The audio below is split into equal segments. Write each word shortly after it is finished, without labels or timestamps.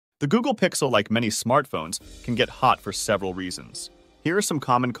The Google Pixel, like many smartphones, can get hot for several reasons. Here are some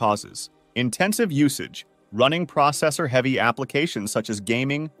common causes. Intensive usage. Running processor-heavy applications such as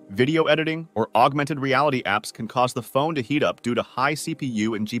gaming, video editing, or augmented reality apps can cause the phone to heat up due to high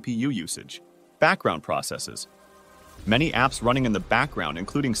CPU and GPU usage. Background processes. Many apps running in the background,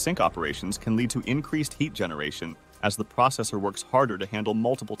 including sync operations, can lead to increased heat generation as the processor works harder to handle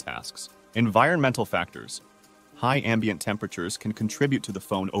multiple tasks. Environmental factors. High ambient temperatures can contribute to the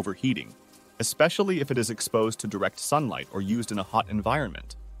phone overheating, especially if it is exposed to direct sunlight or used in a hot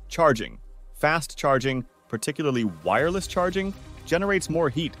environment. Charging. Fast charging, particularly wireless charging, generates more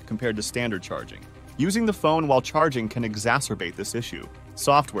heat compared to standard charging. Using the phone while charging can exacerbate this issue.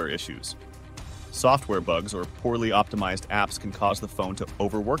 Software issues. Software bugs or poorly optimized apps can cause the phone to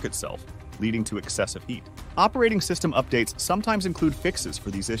overwork itself, leading to excessive heat. Operating system updates sometimes include fixes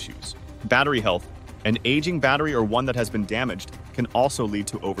for these issues. Battery health. An aging battery or one that has been damaged can also lead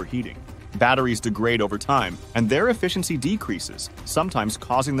to overheating. Batteries degrade over time, and their efficiency decreases, sometimes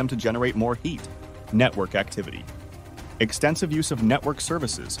causing them to generate more heat. Network activity. Extensive use of network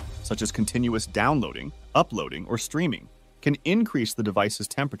services, such as continuous downloading, uploading, or streaming, can increase the device's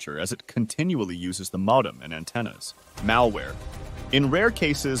temperature as it continually uses the modem and antennas. Malware. In rare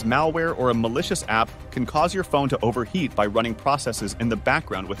cases, malware or a malicious app can cause your phone to overheat by running processes in the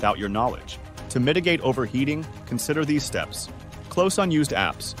background without your knowledge. To mitigate overheating, consider these steps. Close unused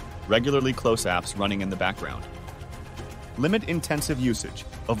apps. Regularly close apps running in the background. Limit intensive usage.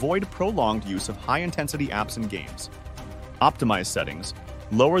 Avoid prolonged use of high-intensity apps and games. Optimize settings.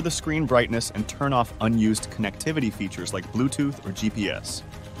 Lower the screen brightness and turn off unused connectivity features like Bluetooth or GPS.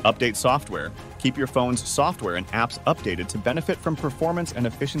 Update software. Keep your phone's software and apps updated to benefit from performance and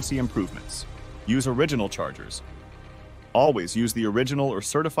efficiency improvements. Use original chargers. Always use the original or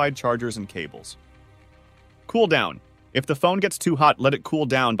certified chargers and cables. Cool down. If the phone gets too hot, let it cool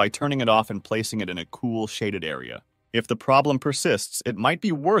down by turning it off and placing it in a cool, shaded area. If the problem persists, it might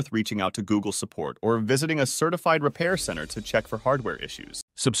be worth reaching out to Google support or visiting a certified repair center to check for hardware issues.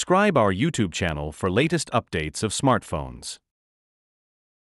 Subscribe our YouTube channel for latest updates of smartphones.